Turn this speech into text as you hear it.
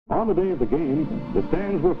On the day of the game, the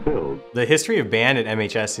stands were filled. The history of band at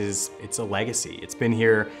MHS it's a legacy. It's been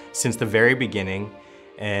here since the very beginning,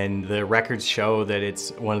 and the records show that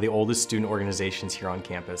it's one of the oldest student organizations here on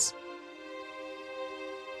campus.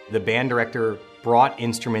 The band director brought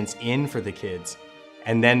instruments in for the kids,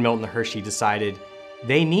 and then Milton Hershey decided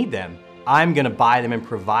they need them. I'm gonna buy them and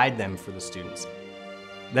provide them for the students.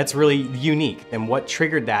 That's really unique, and what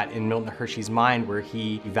triggered that in Milton Hershey's mind, where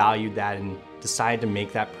he valued that and decided to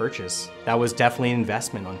make that purchase, that was definitely an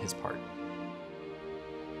investment on his part.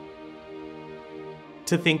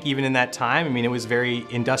 To think even in that time, I mean, it was very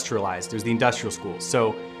industrialized. It was the industrial school.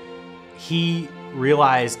 So he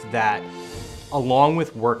realized that along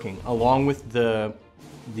with working, along with the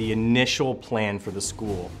initial plan for the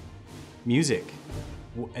school, music,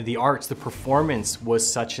 the arts, the performance was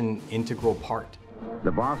such an integral part.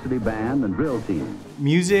 The varsity band and drill team.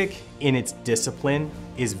 Music in its discipline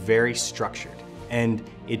is very structured, and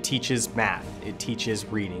it teaches math, it teaches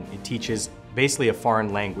reading, it teaches basically a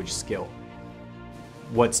foreign language skill.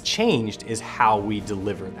 What's changed is how we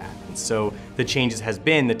deliver that. And so the changes has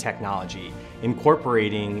been the technology,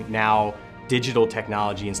 incorporating now digital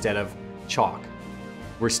technology instead of chalk.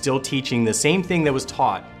 We're still teaching the same thing that was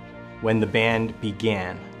taught when the band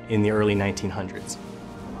began in the early 1900s.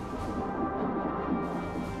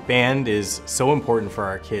 Band is so important for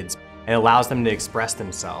our kids. It allows them to express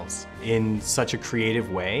themselves in such a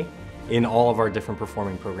creative way in all of our different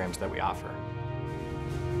performing programs that we offer.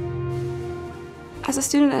 As a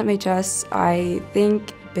student at MHS, I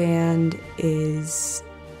think band is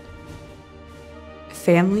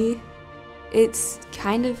family. It's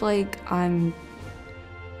kind of like I'm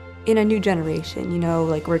in a new generation, you know,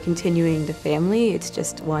 like we're continuing the family. It's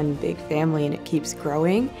just one big family and it keeps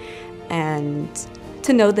growing. And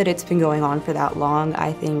to know that it's been going on for that long,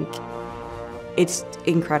 I think it's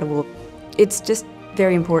incredible. It's just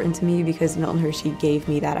very important to me because Milton Hershey gave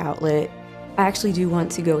me that outlet. I actually do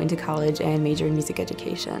want to go into college and major in music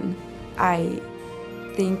education. I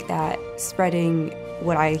think that spreading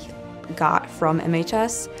what I got from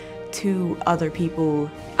MHS to other people,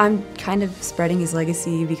 I'm kind of spreading his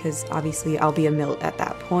legacy because obviously I'll be a Milt at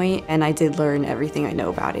that point, and I did learn everything I know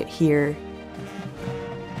about it here.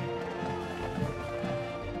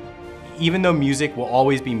 Even though music will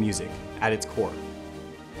always be music at its core,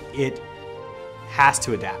 it has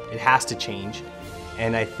to adapt, it has to change.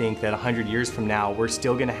 And I think that 100 years from now, we're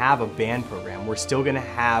still gonna have a band program. We're still gonna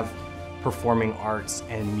have performing arts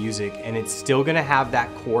and music, and it's still gonna have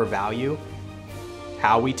that core value.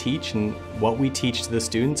 How we teach and what we teach to the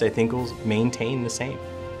students, I think will maintain the same.